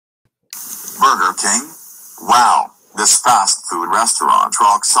Burger King? Wow, this fast food restaurant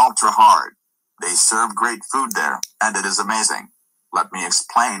rocks ultra hard. They serve great food there, and it is amazing. Let me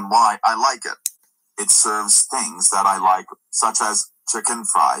explain why I like it. It serves things that I like, such as chicken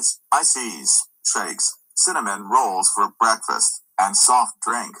fries, ices, shakes, cinnamon rolls for breakfast, and soft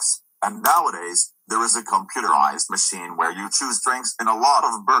drinks. And nowadays, there is a computerized machine where you choose drinks in a lot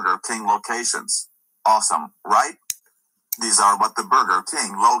of Burger King locations. Awesome, right? These are what the Burger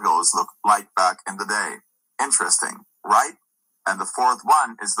King logos looked like back in the day. Interesting, right? And the fourth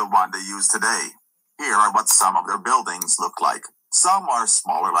one is the one they use today. Here are what some of their buildings look like. Some are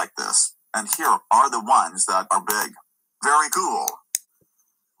smaller like this, and here are the ones that are big. Very cool.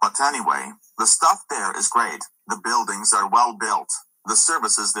 But anyway, the stuff there is great. The buildings are well built. The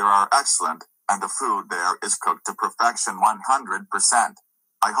services there are excellent, and the food there is cooked to perfection 100%.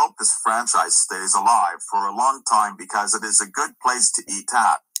 I hope this franchise stays alive for a long time because it is a good place to eat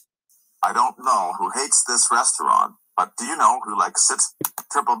at. I don't know who hates this restaurant, but do you know who likes it?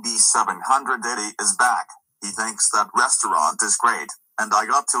 Triple B 780 is back. He thinks that restaurant is great, and I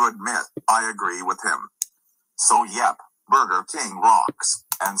got to admit, I agree with him. So yep, Burger King rocks,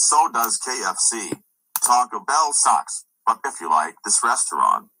 and so does KFC. Taco Bell sucks, but if you like this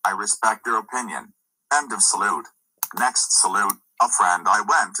restaurant, I respect your opinion. End of salute. Next salute, a friend I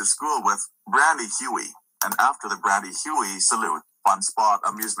went to school with, Brandy Huey, and after the Brandy Huey salute, Fun Spot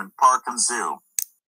Amusement Park and Zoo.